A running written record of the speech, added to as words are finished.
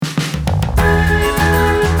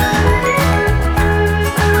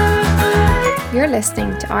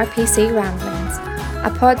listening to RPC Ramblings, a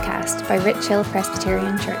podcast by Rich Hill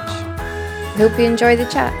Presbyterian Church. I hope you enjoy the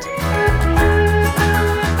chat.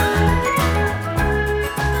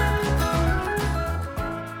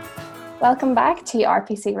 Welcome back to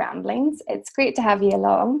RPC Ramblings. It's great to have you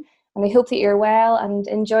along, and I hope that you're well and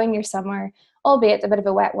enjoying your summer, albeit a bit of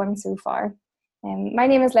a wet one so far. My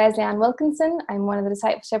name is Leslie Ann Wilkinson. I'm one of the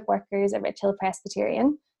discipleship workers at Rich Hill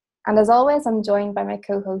Presbyterian. And as always, I'm joined by my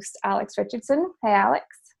co-host, Alex Richardson. Hey, Alex.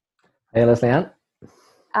 Hey, Leslie Ann.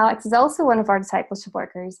 Alex is also one of our discipleship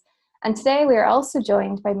workers. And today we are also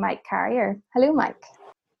joined by Mike Carrier. Hello, Mike.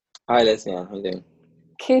 Hi, Leslie Ann. How are you doing?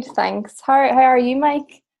 Good, thanks. How are you,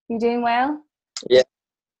 Mike? You doing well? Yeah,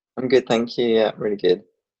 I'm good, thank you. Yeah, really good.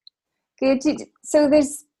 Good. So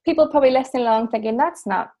there's people probably listening along thinking that's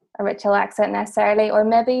not a Rich Hill accent necessarily, or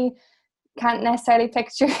maybe can't necessarily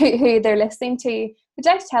picture who they're listening to. Would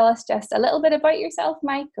you like to tell us just a little bit about yourself,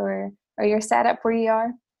 Mike, or your setup where you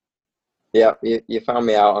are? Yeah, you found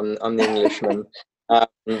me out. I'm the Englishman.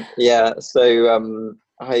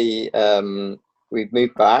 We've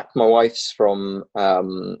moved back. My wife's from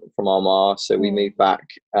Armagh, so we moved back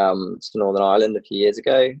to Northern Ireland a few years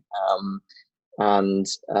ago.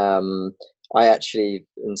 I actually,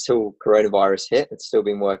 until coronavirus hit, had still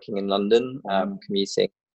been working in London, commuting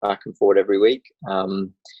back and forward every week.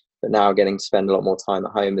 But now getting to spend a lot more time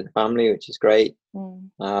at home with the family, which is great.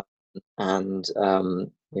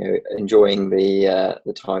 Enjoying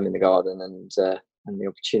the time in the garden and the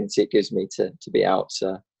opportunity it gives me to be out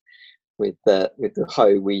with the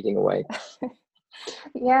hoe weeding away.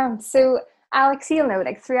 Yeah. So Alex, you'll know,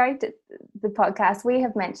 throughout the podcast, we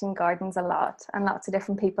have mentioned gardens a lot, and lots of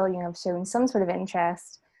different people, have shown some sort of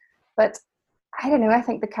interest. But I don't know, I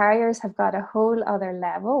think the Carriers have got a whole other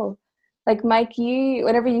level. Like, Mike,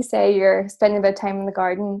 whenever you say you're spending a bit of time in the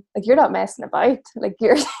garden, you're not messing about.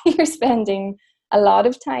 You're spending a lot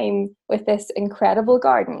of time with this incredible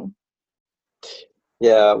garden.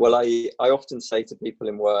 Yeah, well, I often say to people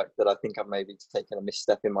in work that I think I've maybe taken a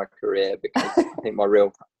misstep in my career, because I think my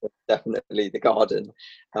real passion is definitely the garden.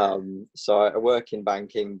 So I work in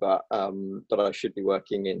banking, but I should be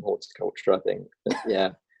working in horticulture, I think. But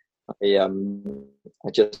yeah, I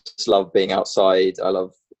just love being outside. I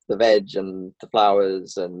love the veg and the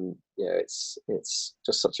flowers, and it's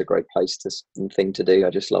just such a great place thing to do. I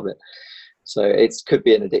just love it. So it could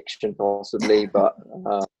be an addiction possibly, but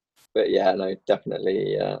yeah, no,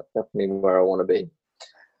 definitely where I want to be.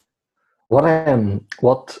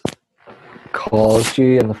 What caused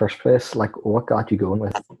you in the first place? What got you going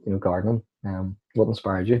with gardening? What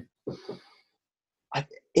inspired you?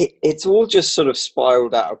 It's all just sort of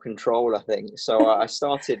spiraled out of control, I think. So I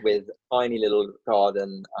started with a tiny little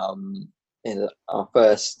garden in our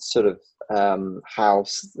first sort of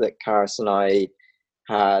house that Karis and I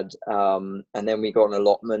had, and then we got an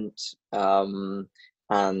allotment, and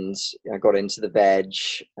I got into the veg,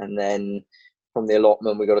 and then from the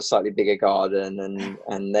allotment we got a slightly bigger garden,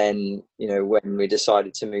 and then when we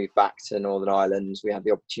decided to move back to Northern Ireland, we had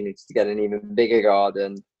the opportunity to get an even bigger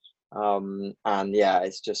garden. And yeah,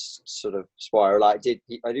 it's just sort of spiral. I do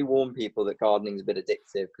warn people that gardening is a bit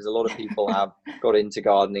addictive, because a lot of people have got into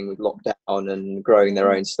gardening with lockdown and growing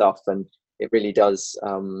their own stuff, and it really does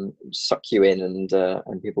suck you in, and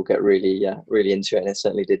people get really into it, and it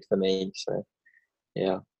certainly did for me. So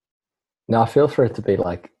yeah. Now I feel for it to be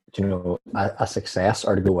a success,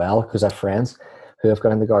 or to go well, because I have friends who have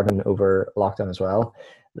got in the garden over lockdown as well.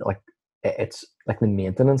 It's the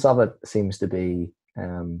maintenance of it seems to be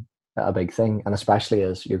a big thing, and especially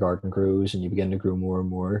as your garden grows and you begin to grow more and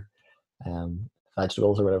more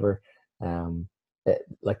vegetables or whatever, the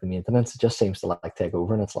maintenance, it just seems to take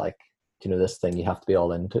over, and it's this thing you have to be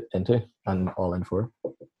all into and all in for.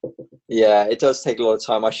 Yeah, it does take a lot of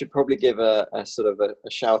time. I should probably give a sort of a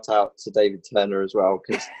shout out to David Turner as well,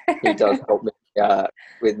 because he does help me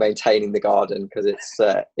with maintaining the garden, because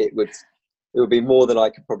it would be more than I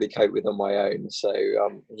could probably cope with on my own. So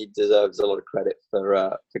he deserves a lot of credit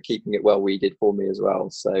for keeping it well weeded for me as well.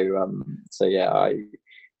 So yeah, I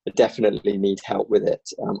definitely need help with it.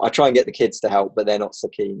 I try and get the kids to help, but they're not so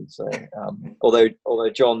keen. So although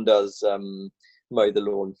John does mow the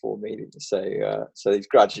lawn for me, so he's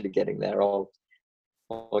gradually getting there. I'll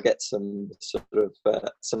get some sort of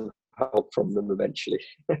some help from them eventually.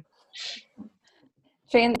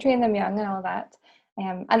 Train them young and all that.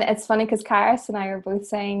 And it's funny because Karis and I are both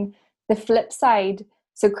saying the flip side.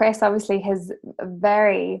 So Chris obviously has a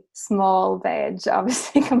very small veg,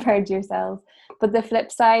 obviously, compared to yourselves. But the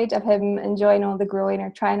flip side of him enjoying all the growing or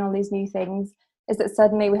trying all these new things is that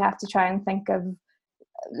suddenly we have to try and think of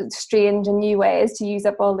strange and new ways to use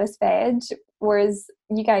up all this veg. Whereas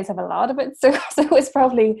you guys have a lot of it, so it's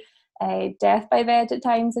probably death by veg at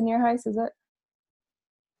times in your house, is it?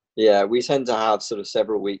 Yeah, we tend to have sort of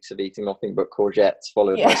several weeks of eating nothing but courgettes,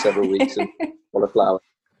 followed by several weeks of cauliflower,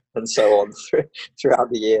 and so on throughout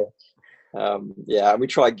the year. And we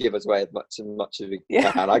try and give us away as much as we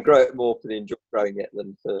can. I grow it more for the enjoy growing it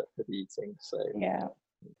than for the eating. So yeah.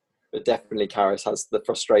 But definitely Karis has the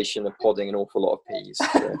frustration of podding an awful lot of peas.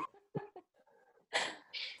 So.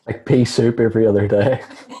 Like pea soup every other day.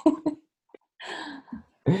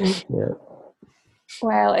 Yeah.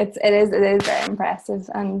 Well, it is very impressive,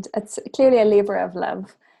 and it's clearly a labour of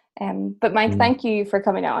love. But Mike, thank you for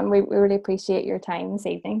coming on. We really appreciate your time this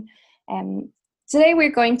evening. Today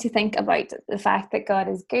we're going to think about the fact that God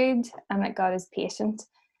is good and that God is patient.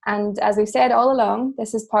 And as we've said all along,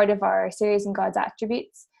 this is part of our series on God's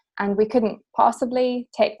attributes, and we couldn't possibly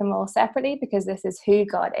take them all separately because this is who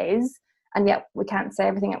God is, and yet we can't say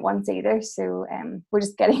everything at once either. So we're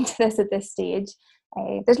just getting to this at this stage.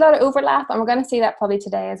 There's a lot of overlap, and we're going to see that probably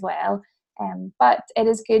today as well. But it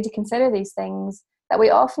is good to consider these things that we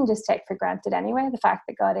often just take for granted anyway. The fact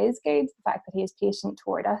that God is good, the fact that he is patient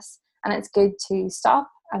toward us. And it's good to stop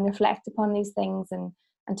and reflect upon these things and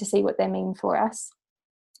to see what they mean for us.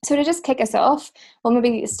 So to just kick us off, we'll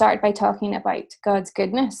maybe start by talking about God's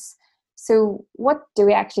goodness. So what do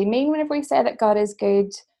we actually mean whenever we say that God is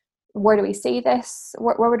good? Where do we see this?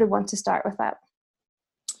 Where would we want to start with that?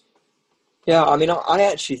 Yeah, I mean, I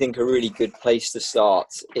actually think a really good place to start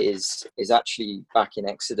is actually back in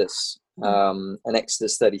Exodus, and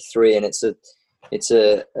Exodus 33, and it's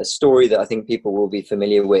a story that I think people will be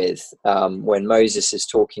familiar with, when Moses is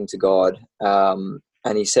talking to God,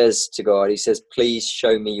 and he says to God, please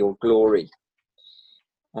show me your glory.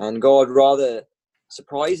 And God, rather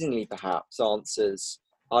surprisingly perhaps, answers,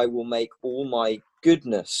 I will make all my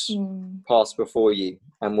goodness pass before you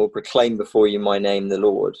and will proclaim before you my name, the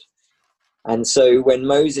Lord. And so when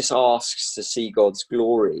Moses asks to see God's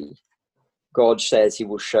glory, God says he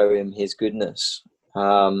will show him his goodness.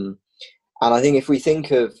 And I think if we think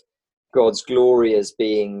of God's glory as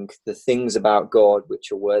being the things about God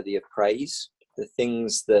which are worthy of praise, the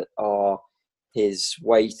things that are his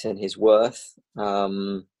weight and his worth,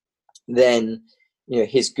 then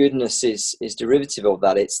his goodness is derivative of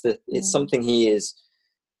that. It's something he is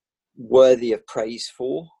worthy of praise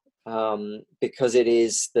for, because it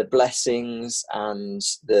is the blessings and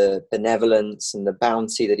the benevolence and the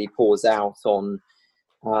bounty that he pours out on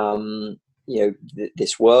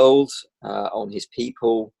this world, on his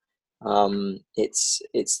people.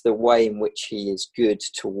 It's the way in which he is good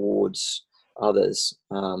towards others,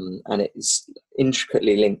 and it's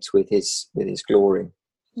intricately linked with his glory.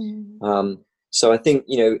 So I think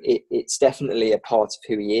it's definitely a part of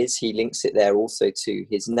who he is. He links it there also to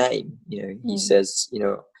his name. He says,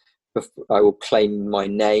 I will claim my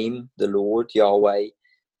name, the Lord Yahweh,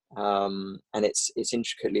 and it's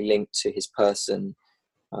intricately linked to his person,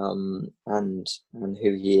 and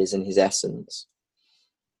who he is and his essence.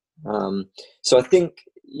 So I think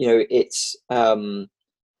it's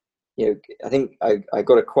I think I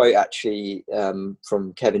got a quote actually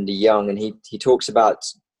from Kevin DeYoung, and he talks about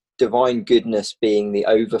divine goodness being the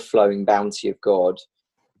overflowing bounty of God,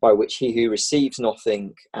 by which he who receives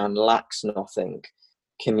nothing and lacks nothing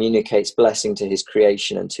communicates blessing to his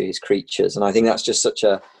creation and to his creatures. And I think that's just such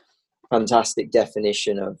a fantastic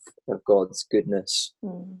definition of God's goodness,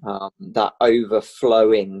 that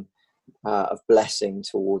overflowing of blessing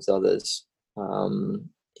towards others,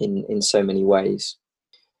 in so many ways.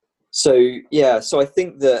 So I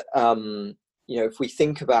think that if we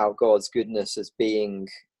think about God's goodness as being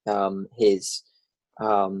his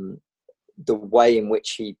the way in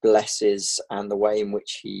which he blesses and the way in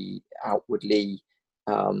which he outwardly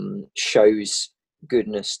shows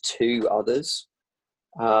goodness to others,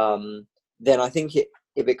 then I think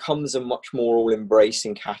it becomes a much more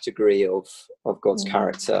all-embracing category of God's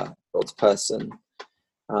character, God's person.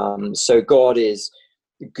 So God is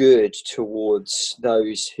good towards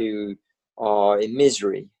those who are in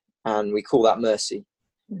misery, and we call that mercy.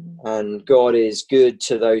 And God is good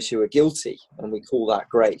to those who are guilty, and we call that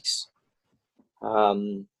grace.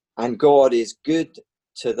 And God is good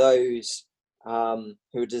to those who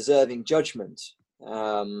are deserving judgment,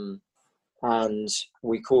 and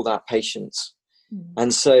we call that patience.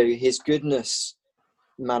 And so his goodness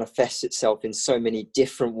manifests itself in so many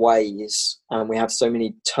different ways, and we have so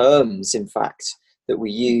many terms, in fact, that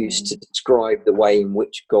we use to describe the way in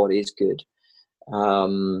which God is good.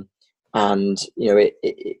 And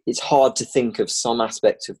it's hard to think of some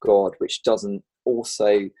aspect of God which doesn't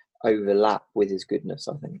also overlap with his goodness,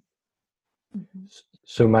 I think.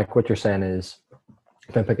 So Mike, what you're saying is,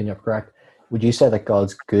 if I'm picking you up correct, would you say that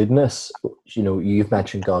God's goodness, you've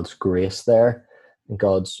mentioned God's grace there, and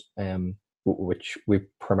God's which we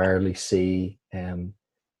primarily see in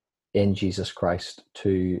Jesus Christ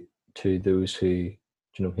to those who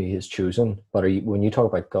he has chosen. But when you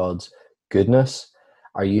talk about God's goodness,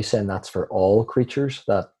 are you saying that's for all creatures,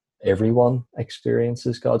 that everyone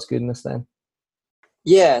experiences God's goodness then?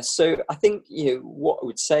 Yeah, so I think what I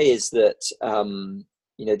would say is that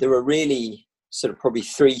there are really sort of probably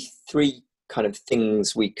three kind of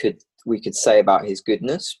things we could say about his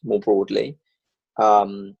goodness more broadly.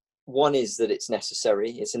 One is that it's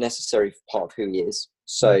necessary. It's a necessary part of who he is.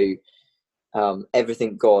 So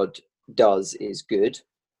everything God does is good.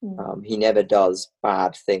 He never does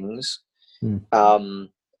bad things.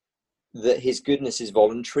 That his goodness is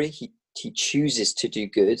voluntary. He chooses to do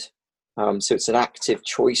good. So it's an active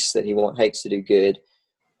choice that he takes to do good.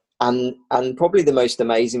 And probably the most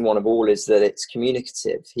amazing one of all is that it's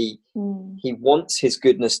communicative. He wants his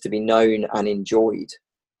goodness to be known and enjoyed.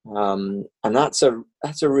 And that's a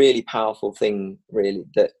really powerful thing, really,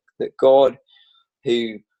 that God,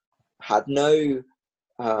 who had no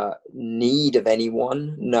need of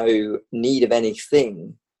anyone, no need of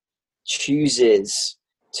anything, chooses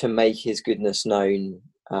to make his goodness known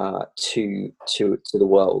to the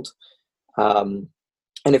world. And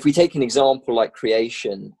if we take an example like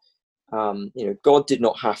creation, God did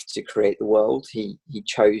not have to create the world. He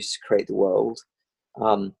chose to create the world.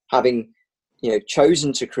 Having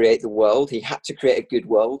chosen to create the world, he had to create a good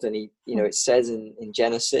world. And it says in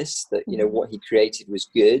Genesis that what he created was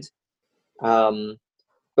good.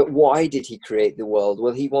 But why did he create the world?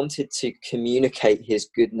 Well, he wanted to communicate his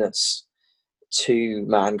goodness to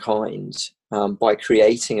mankind by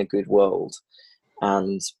creating a good world,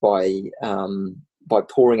 and by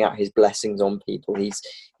pouring out his blessings on people. He's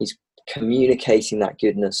communicating that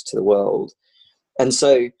goodness to the world. And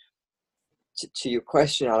so to your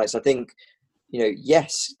question, Alex, I think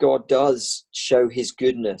yes, God does show his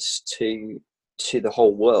goodness to the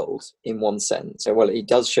whole world in one sense. So, well, he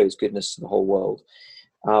does show his goodness to the whole world.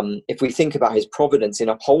 If we think about his providence in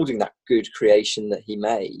upholding that good creation that he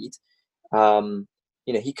made,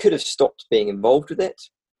 he could have stopped being involved with it,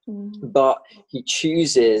 but he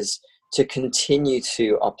chooses to continue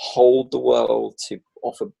to uphold the world, to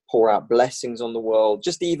pour out blessings on the world,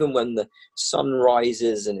 just even when the sun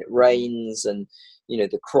rises and it rains and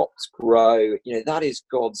the crops grow. That is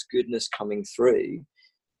God's goodness coming through,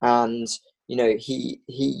 and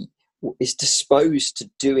he is disposed to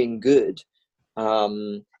doing good.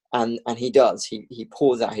 And he does. He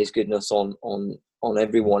pours out his goodness on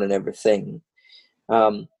everyone and everything.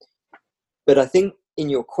 But I think in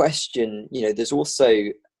your question, there's also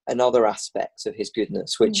another aspect of his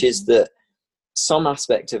goodness, which is that some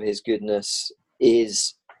aspect of his goodness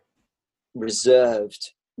is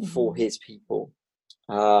reserved for his people.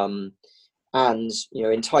 And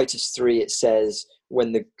in Titus 3, it says,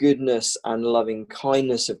 when the goodness and loving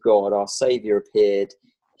kindness of God, our Savior, appeared,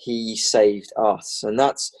 he saved us. And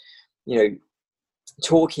that's,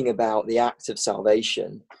 talking about the act of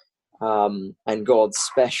salvation, and God's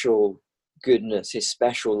special goodness, his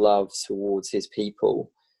special love towards his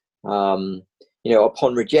people.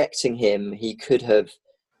 Upon rejecting him, he could have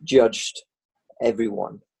judged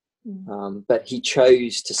everyone, but he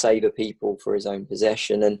chose to save a people for his own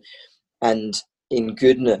possession. And in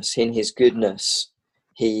his goodness,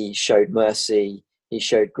 he showed mercy, he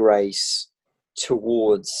showed grace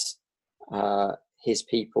towards his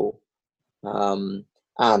people.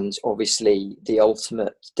 And obviously the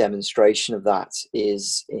ultimate demonstration of that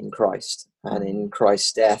is in Christ, and in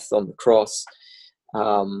Christ's death on the cross.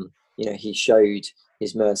 He showed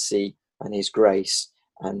his mercy and his grace,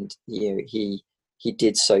 and he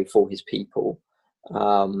did so for his people.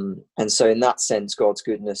 And so in that sense, God's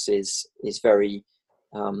goodness is very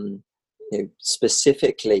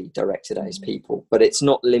specifically directed at his people, but it's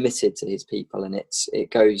not limited to his people, and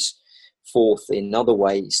it goes forth in other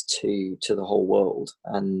ways to the whole world.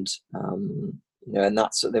 And and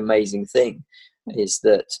that's the amazing thing, is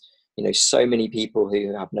that so many people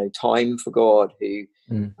who have no time for God, who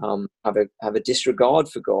have a disregard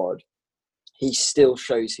for God, he still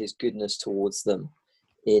shows his goodness towards them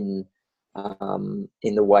in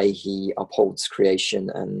the way he upholds creation,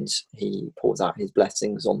 and he pours out his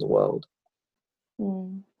blessings on the world.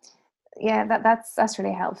 Yeah, that's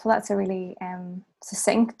really helpful. That's a really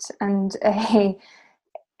succinct and a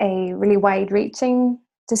really wide-reaching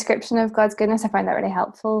description of God's goodness. I find that really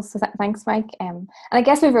helpful. So thanks, Mike. And I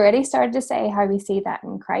guess we've already started to say how we see that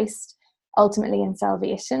in Christ, ultimately in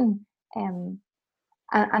salvation, and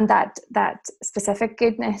that specific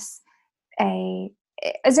goodness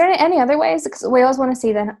is there any other ways? Because we always want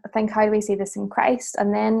to think, how do we see this in Christ,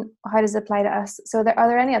 and then how does it apply to us? So are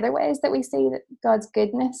there any other ways that we see that God's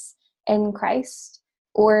goodness in Christ,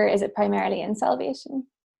 or is it primarily in salvation?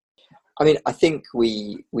 I mean, I think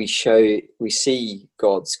we see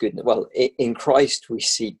God's goodness. Well, in Christ we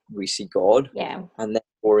see God, Yeah. and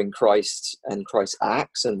therefore in Christ and Christ's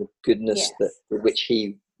acts and the goodness Yes. that with which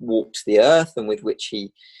he walked the earth and with which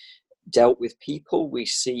he dealt with people, we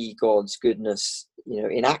see God's goodness,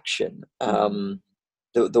 in action.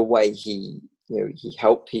 The way he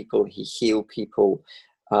helped people, he healed people,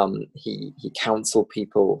 he counseled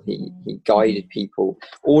people, he guided people,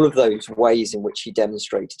 all of those ways in which he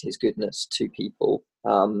demonstrated his goodness to people.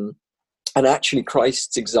 And actually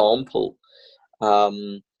Christ's example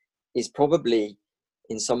is probably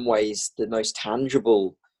in some ways the most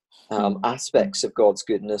tangible aspects of God's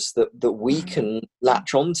goodness that we can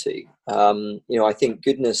latch onto. I think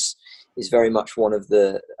goodness is very much one of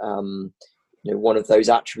the one of those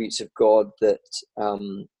attributes of God that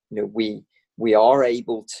we are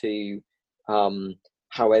able to,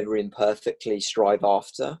 however imperfectly, strive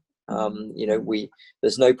after.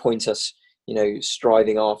 There's no point us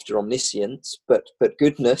striving after omniscience, but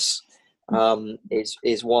goodness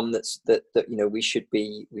is one that we should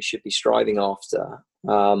be striving after.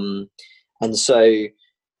 And so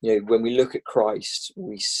when we look at Christ,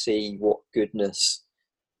 we see what goodness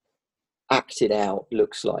acted out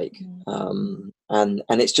looks like, and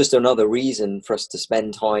it's just another reason for us to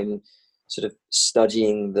spend time sort of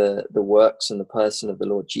studying the works and the person of the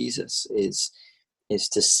Lord Jesus, is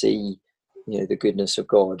to see the goodness of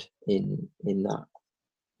God in that.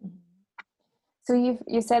 So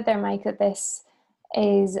you said there, Mike, that this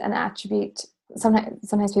is an attribute.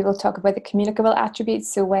 Sometimes people talk about the communicable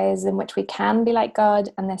attributes, so ways in which we can be like God,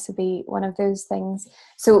 and this would be one of those things.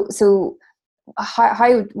 So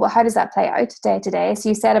how does that play out day to day? So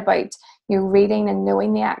you said about reading and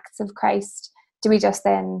knowing the acts of Christ. Do we just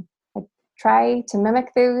then try to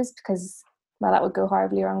mimic those? Because, well, that would go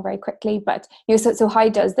horribly wrong very quickly. But so how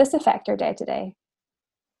does this affect our day to day?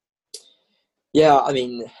 Yeah, I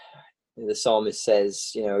mean, the psalmist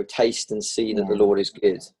says, taste and see that the Lord is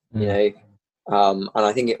good. And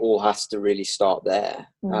I think it all has to really start there.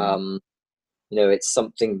 It's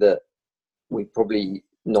something that we probably,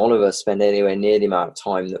 none of us spend anywhere near the amount of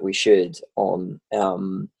time that we should on,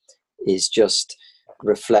 is just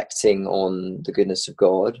reflecting on the goodness of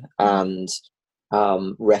God and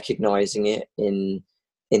recognizing it in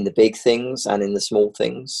the big things and in the small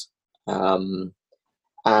things. And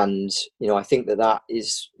I think that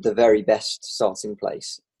is the very best starting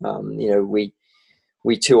place.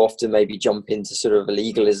 We too often maybe jump into sort of a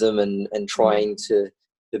legalism and trying to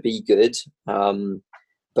be good.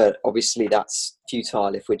 But obviously that's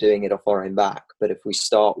futile if we're doing it off our own back. But if we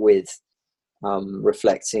start with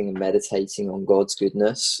reflecting and meditating on God's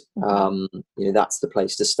goodness, that's the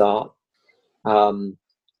place to start. And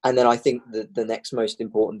then I think that the next most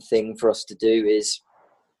important thing for us to do is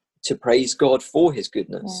to praise God for his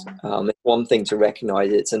goodness. It's one thing to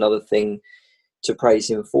recognize it, it's another thing to praise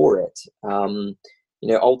him for it.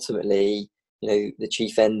 Ultimately, the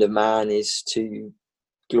chief end of man is to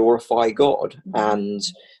glorify God. And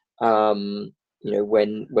when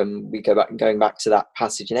we going back to that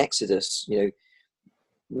passage in Exodus,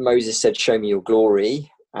 Moses said, "Show me your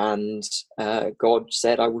glory," and God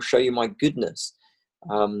said, "I will show you my goodness."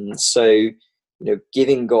 So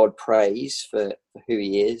giving God praise for who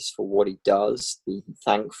he is, for what he does, being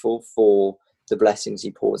thankful for the blessings he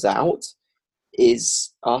pours out,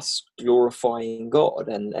 is us glorifying God,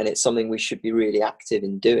 and it's something we should be really active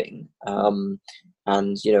in doing. And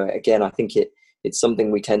again, I think it's something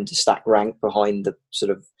we tend to stack rank behind the sort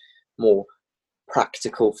of more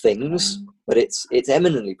practical things, but it's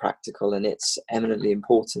eminently practical, and it's eminently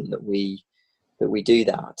important that we do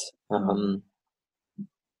that.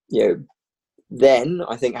 Then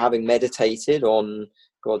I think, having meditated on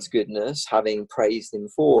God's goodness, having praised him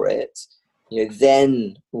for it,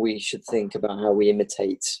 then we should think about how we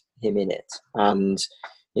imitate him in it. And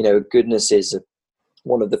goodness is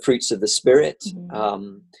one of the fruits of the Spirit.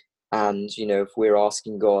 And if we're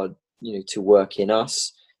asking God to work in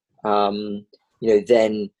us,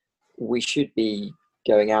 then we should be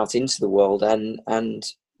going out into the world and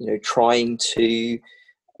trying to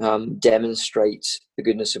demonstrate the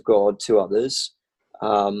goodness of God to others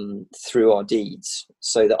through our deeds,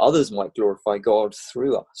 so that others might glorify God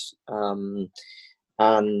through us. And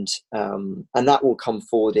that will come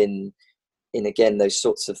forward in again those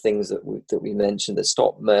sorts of things that we mentioned, that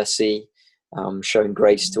stop mercy, showing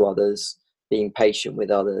grace to others, being patient with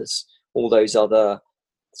others, all those other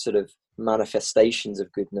sort of manifestations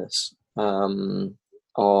of goodness.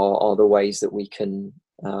 are the ways that we can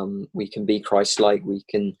be Christ-like. We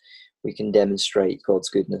can demonstrate God's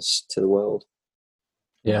goodness to the world.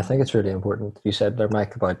 Yeah, I think it's really important. You said there,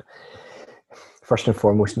 Mike, about first and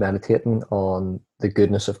foremost meditating on the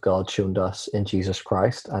goodness of God shown to us in Jesus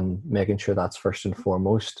Christ, and making sure that's first and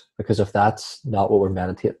foremost. Because if that's not what we're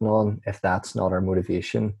meditating on, if that's not our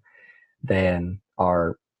motivation, then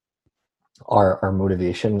our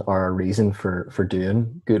motivation, our reason for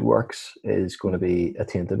doing good works is going to be a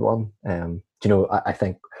tainted one. I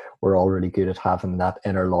think we're all really good at having that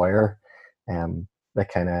inner lawyer that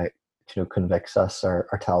kind of convicts us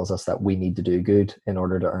or tells us that we need to do good in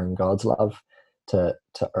order to earn God's love, to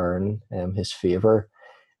earn his favor.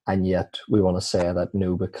 And yet we want to say that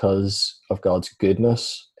no, because of God's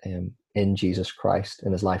goodness in Jesus Christ,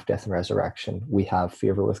 in his life, death and resurrection, we have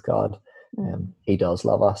favor with God. He does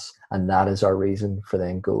love us, and that is our reason for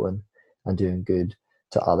then going and doing good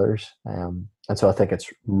to others. And so I think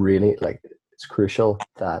it's really it's crucial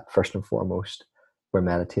that first and foremost we're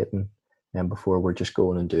meditating and before we're just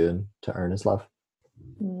going and doing to earn his love.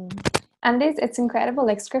 And it's incredible.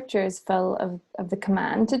 Like, scripture is full of the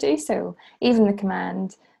command to do so, even the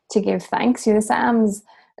command to give thanks. The Psalms,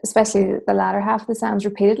 especially the latter half of the Psalms,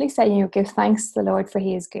 repeatedly say, give thanks to the Lord, for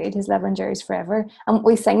he is good, his love endures forever. And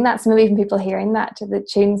we sing that, so maybe even people hearing that, to the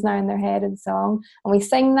tunes now in their head of the song, and we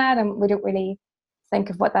sing that and we don't really think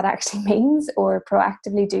of what that actually means or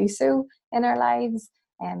proactively do so in our lives.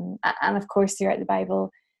 And of course, throughout the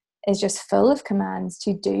Bible is just full of commands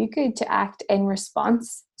to do good, to act in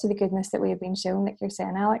response to the goodness that we have been shown, like you're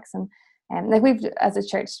saying, Alex. And like we've, as a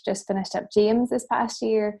church, just finished up James this past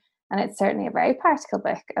year, and it's certainly a very practical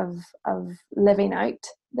book of living out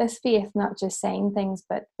this faith, not just saying things,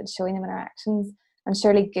 but showing them in our actions. And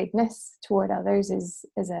surely goodness toward others is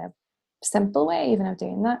a simple way even of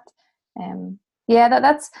doing that.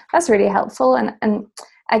 That's really helpful. And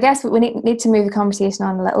I guess we need to move the conversation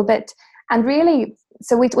on a little bit. And really,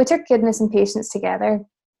 so we took goodness and patience together,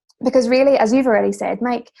 because really, as you've already said,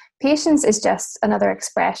 Mike, patience is just another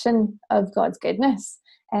expression of God's goodness.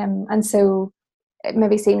 And so it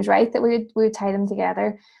maybe seems right that we would tie them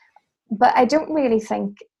together. But I don't really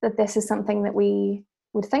think that this is something that we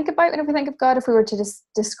would think about whenever we think of God. If we were to just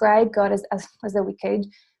describe God as though we could,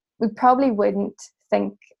 we probably wouldn't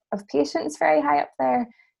think of patience very high up there.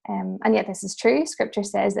 And yet this is true. Scripture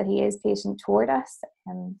says that he is patient toward us.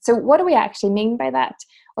 So what do we actually mean by that?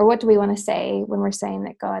 Or what do we want to say when we're saying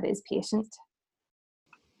that God is patient?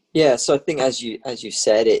 Yeah, so I think as you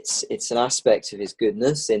said, it's an aspect of his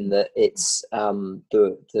goodness, in that it's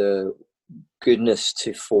the goodness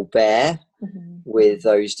to forbear with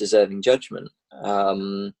those deserving judgment.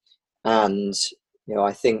 And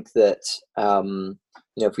I think that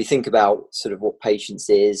if we think about sort of what patience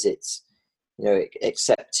is, it's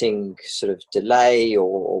accepting sort of delay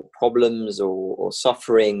or problems or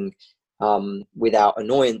suffering without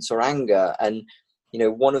annoyance or anger. And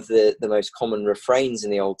one of the most common refrains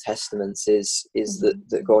in the Old Testament is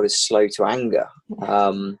that God is slow to anger.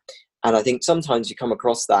 And I think sometimes you come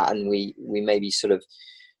across that and we maybe sort of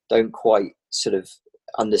don't quite sort of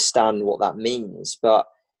understand what that means. But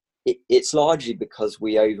it's largely because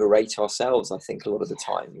we overrate ourselves, I think, a lot of the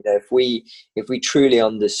time. If we truly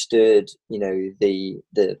understood,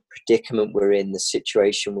 the predicament we're in, the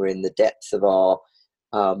situation we're in, the depth of our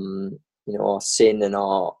our sin and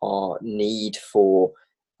our need for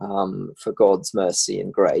God's mercy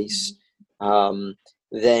and grace,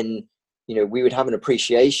 then we would have an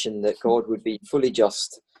appreciation that God would be fully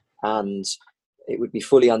just, and it would be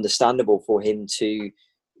fully understandable for him to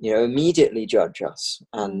immediately judge us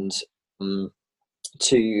and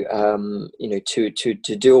to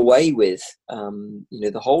do away with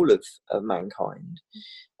the whole of mankind.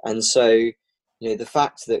 And so the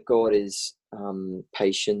fact that God is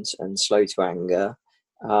patient and slow to anger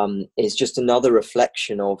is just another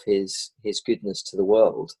reflection of his goodness to the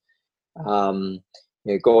world.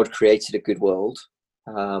 God created a good world,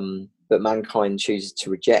 but mankind chooses to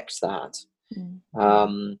reject that.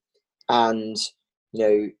 And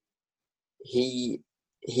he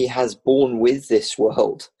has borne with this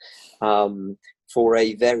world for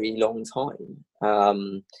a very long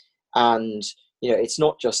time. And it's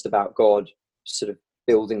not just about God sort of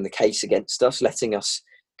building the case against us, letting us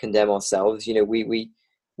condemn ourselves.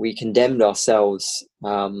 We condemned ourselves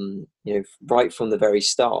right from the very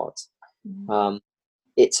start.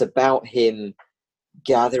 It's about him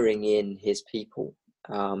gathering in his people.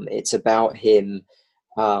 It's about him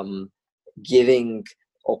giving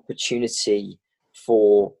opportunity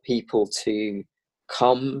for people to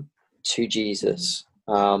come to Jesus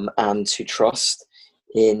and to trust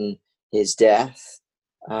in his death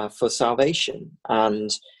for salvation. And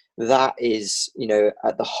that is,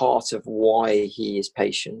 at the heart of why he is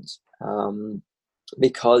patient,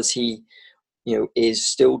 because he, is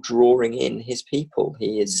still drawing in his people.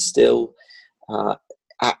 He is still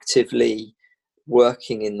actively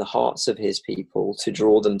working in the hearts of his people to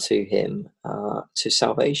draw them to him, to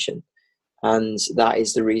salvation. And that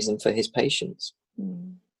is the reason for his patience.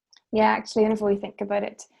 Yeah, actually, whenever we think about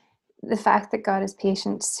it, the fact that God is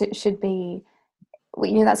patient should be,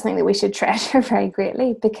 that's something that we should treasure very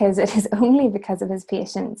greatly, because it is only because of his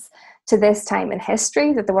patience to this time in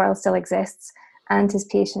history that the world still exists, and his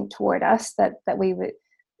patience toward us that we would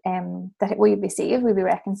be saved, we'd be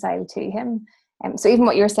reconciled to him. So even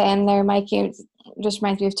what you're saying there, Mike, just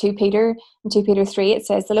reminds me of 2 Peter. In 2 Peter 3, it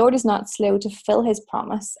says, "The Lord is not slow to fulfill his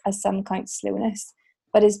promise, as some count slowness,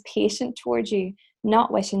 but is patient towards you,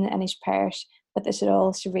 not wishing that any should perish, but that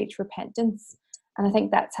all should reach repentance." And I think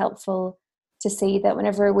that's helpful to see, that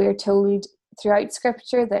whenever we're told throughout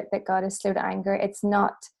Scripture that God is slow to anger, it's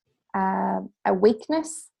not a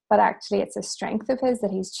weakness, but actually it's a strength of his,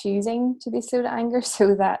 that he's choosing to be slow to anger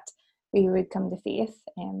so that we would come to faith,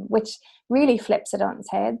 which really flips it on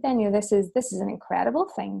its head. Then, this is an incredible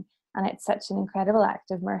thing, and it's such an incredible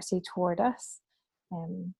act of mercy toward us.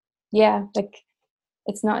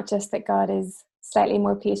 It's not just that God is slightly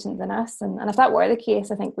more patient than us, and if that were the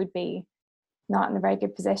case, I think we'd be not in a very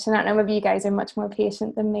good position. I don't know, maybe you guys are much more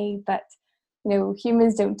patient than me, but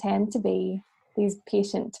humans don't tend to be these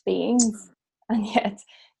patient beings, and yet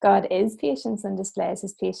God is patient and displays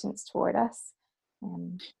his patience toward us.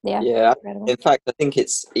 Incredible. In fact, I think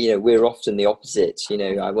it's, we're often the opposite.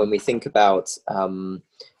 When we think about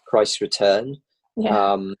Christ's return,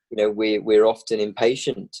 we're often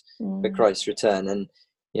impatient for Christ's return, and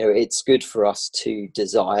it's good for us to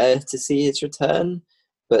desire to see his return,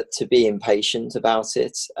 but to be impatient about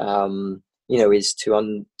it, is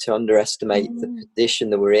to underestimate the position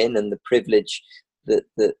that we're in and the privilege that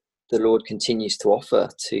the Lord continues to offer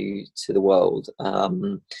to the world,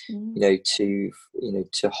 to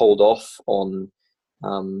hold off on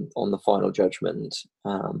the final judgment,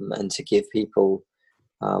 and to give people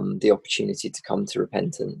the opportunity to come to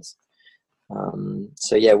repentance.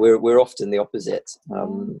 We're often the opposite,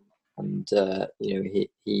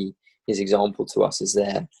 his example to us is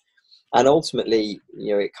there, and ultimately,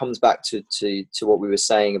 it comes back to what we were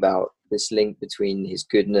saying about this link between his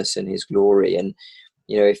goodness and his glory. And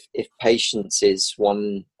if patience is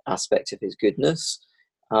one aspect of his goodness,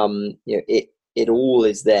 it all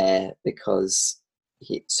is there because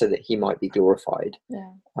so that he might be glorified.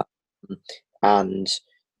 And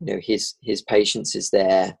his patience is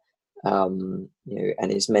there, and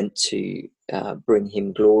is meant to bring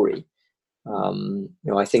him glory.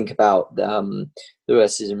 I think about the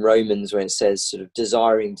verses in Romans where it says, sort of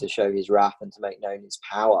desiring to show his wrath and to make known his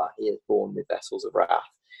power, he is born with vessels of wrath.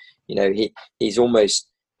 He's almost,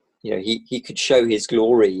 he could show his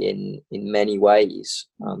glory in many ways.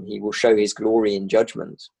 He will show his glory in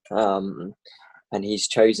judgment, and he's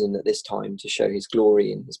chosen at this time to show his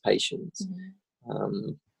glory in his patience.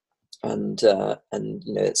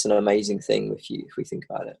 It's an amazing thing if we think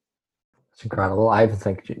about it. It's incredible. I even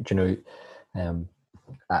think,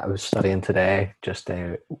 I was studying today,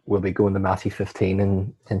 we'll be going to Matthew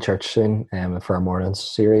 15 in church soon, for our mornings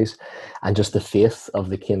series, and just the faith of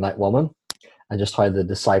the Canaanite woman, and just how the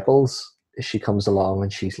disciples, she comes along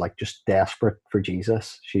and she's like just desperate for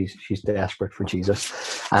Jesus. She's desperate for Jesus,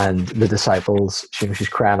 and the disciples, she's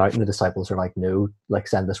crying out, and the disciples are like, "No, like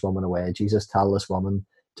send this woman away. Jesus, tell this woman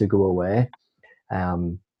to go away."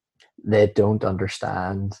 They don't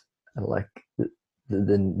understand like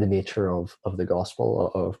the nature of the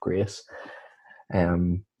gospel of grace,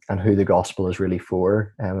 and who the gospel is really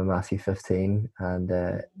for, in Matthew 15. And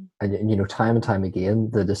time and time again,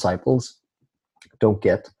 the disciples don't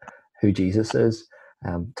get who Jesus is.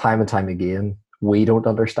 Time and time again, we don't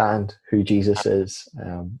understand who Jesus is,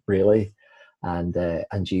 really. And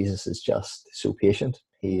Jesus is just so patient.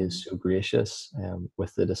 He is so gracious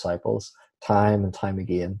with the disciples. Time and time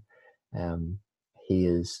again, he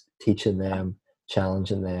is teaching them,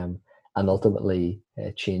 challenging them, and ultimately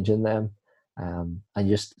changing them. I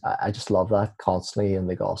just love that constantly in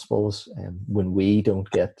the Gospels. When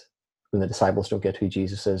the disciples don't get who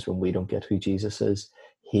Jesus is, when we don't get who Jesus is,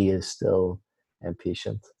 he is still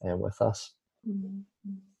patient with us.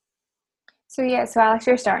 So Alex,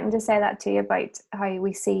 you're starting to say that too, about how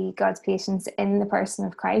we see God's patience in the person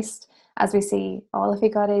of Christ, as we see all of who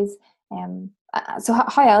God is. So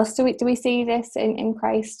how else do we see this in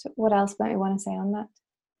Christ? What else might we want to say on that?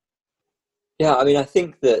 Yeah, I mean, I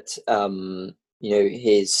think that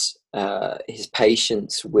his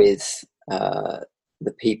patience with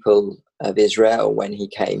the people of Israel when he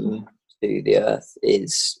came to the earth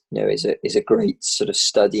is, is a great sort of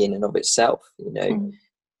study in and of itself. When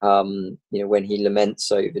he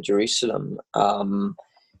laments over Jerusalem,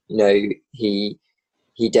 he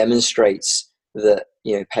demonstrates that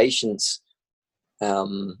patience.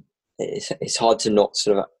 It's hard to not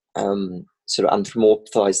sort of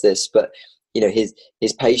anthropomorphize this, but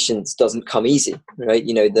his patience doesn't come easy, right?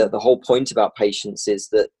 The whole point about patience is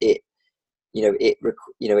that it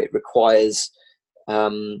requires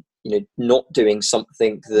not doing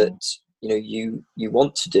something that you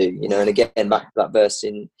want to do, and again back to that verse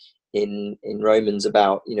in Romans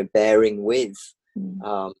about bearing with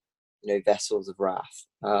vessels of wrath.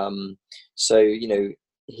 So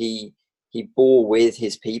he bore with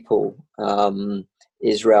his people,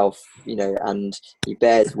 Israel, and he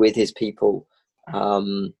bears with his people,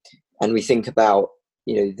 and we think about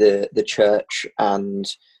the church, and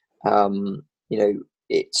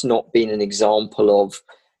it's not been an example of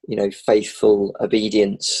faithful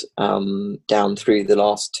obedience down through the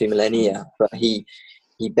last 2 millennia, but he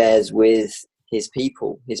bears with his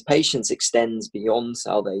people. His patience extends beyond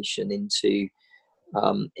salvation into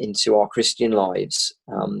our Christian lives.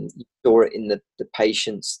 You saw it in the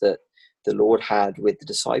patience that the Lord had with the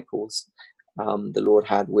disciples, the Lord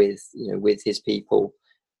had with his people,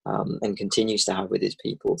 and continues to have with his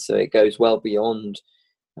people. So it goes well beyond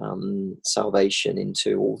salvation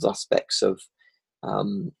into all aspects of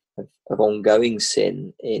ongoing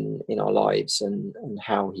sin in our lives, and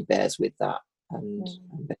how he bears with that and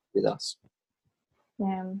bears with us.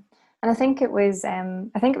 Yeah, and I think it was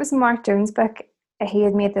Mark Jones' book. He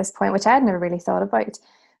had made this point, which I had never really thought about,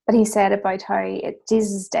 but he said about how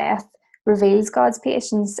Jesus' death reveals God's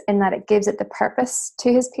patience in that it gives it the purpose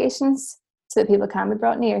to his patience so that people can be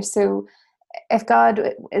brought near. So if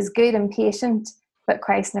God is good and patient, but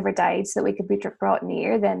Christ never died so that we could be brought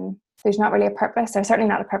near, then there's not really a purpose, or certainly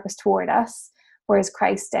not a purpose toward us. Whereas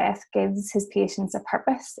Christ's death gives his patience a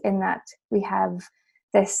purpose in that we have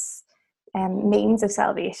this means of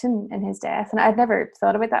salvation in his death. And I'd never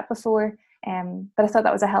thought about that before, but I thought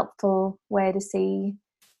that was a helpful way to see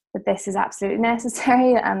that this is absolutely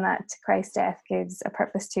necessary, and that Christ's death gives a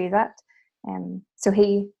purpose to that. So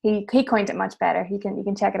he coined it much better. You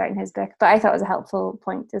can check it out in his book, but I thought it was a helpful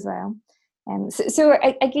point as well. So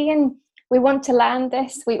again, we want to land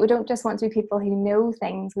this. We don't just want to be people who know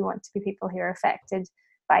things. We want to be people who are affected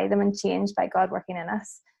by them and changed by God working in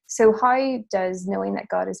us. So how does knowing that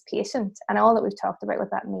God is patient, and all that we've talked about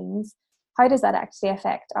what that means, how does that actually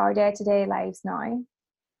affect our day-to-day lives now?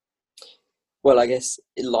 Well, I guess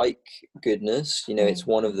like goodness, it's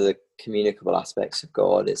one of the communicable aspects of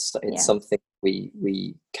God. It's something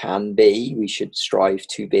we can be, we should strive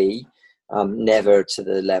to be, never to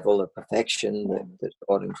the level of perfection that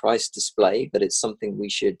God and Christ display, but it's something we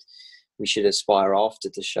should aspire after,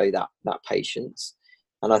 to show that patience.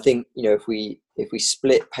 And I think if we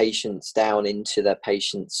split patience down into the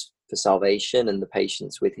patience for salvation and the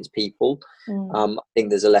patience with his people, I think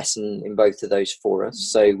there's a lesson in both of those for us.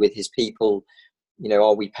 So with his people,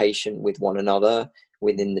 are we patient with one another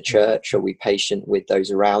within the church? Are we patient with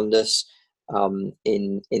those around us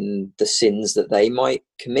in the sins that they might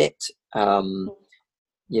commit?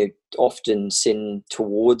 Often sin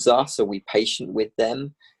towards us. Are we patient with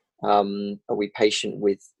them? Are we patient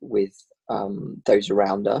with those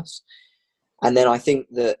around us? And then I think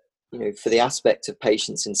that for the aspect of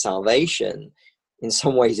patience in salvation, in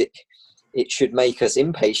some ways it should make us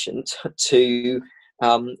impatient to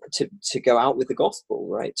go out with the gospel,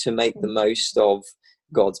 right? To make the most of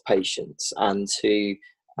God's patience, and to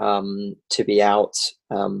be out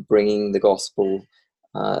bringing the gospel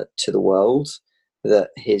to the world,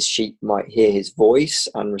 that his sheep might hear his voice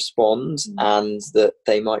and respond, and that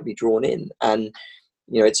they might be drawn in. And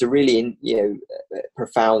it's a really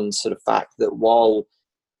profound sort of fact that while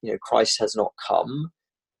Christ has not come,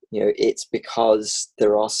 it's because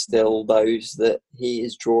there are still those that he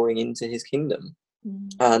is drawing into his kingdom.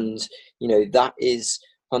 And that is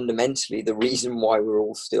fundamentally the reason why we're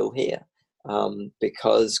all still here,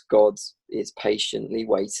 because God is patiently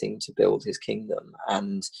waiting to build his kingdom.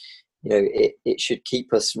 And it should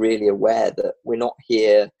keep us really aware that we're not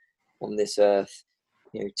here on this earth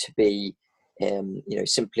to be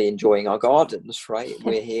simply enjoying our gardens, right?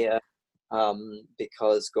 We're here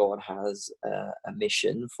because God has a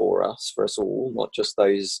mission for us all, not just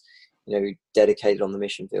those dedicated on the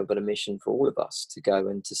mission field, but a mission for all of us to go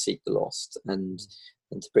and to seek the lost and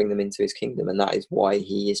to bring them into his kingdom. And that is why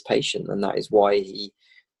he is patient, and that is why he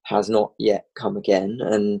has not yet come again.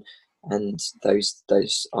 And those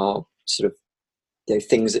are sort of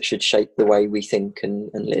things that should shape the way we think and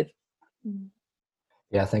live.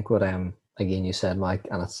 Yeah, I think what again you said, Mike,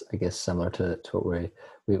 and it's I guess similar to what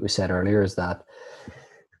we said earlier, is that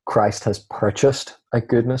Christ has purchased a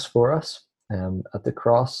goodness for us at the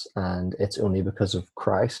cross, and it's only because of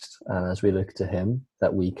Christ and as we look to Him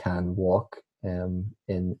that we can walk in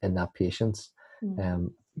that patience,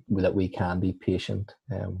 that we can be patient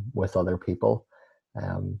with other people,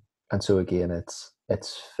 and so again,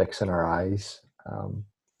 it's fixing our eyes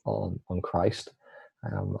on Christ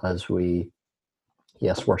as we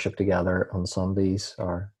worship together on Sundays,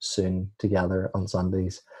 or soon together on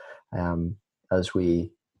Sundays, as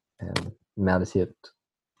we meditate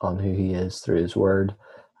on who He is through His Word,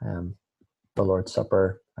 the Lord's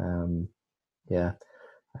Supper, the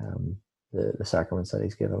sacraments that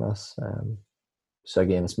He's given us. So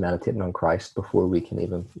again, it's meditating on Christ before we can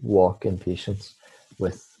even walk in patience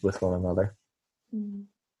with one another.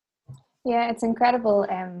 Yeah, it's incredible.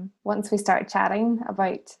 Once we start chatting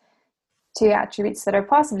about two attributes that are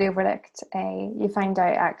possibly overlooked, you find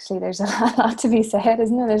out actually there's a lot to be said,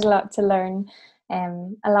 isn't there? There's a lot to learn,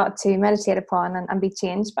 a lot to meditate upon and be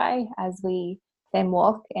changed by as we then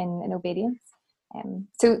walk in obedience.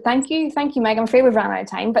 So thank you, Meg. I'm afraid we've run out of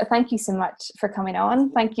time, but thank you so much for coming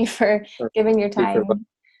on. Thank you for giving your time.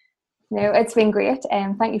 No, it's been great.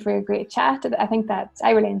 Thank you for a great chat. I think that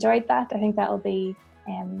I really enjoyed that. I think that'll be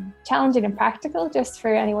challenging and practical just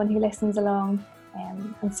for anyone who listens along.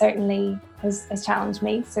 And certainly has challenged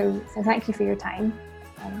me. So thank you for your time.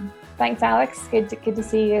 Thanks, Alex. Good to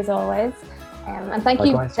see you as always. And thank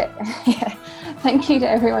Likewise. Thank you to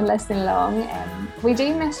everyone listening along. We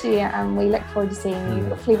do miss you, and we look forward to seeing you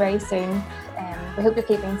hopefully very soon. We hope you're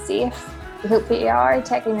keeping safe. We hope that you are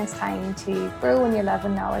taking this time to grow in your love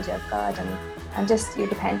and knowledge of God and just your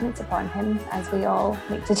dependence upon Him, as we all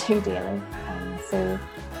need to do daily. So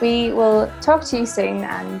we will talk to you soon,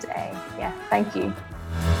 and thank you.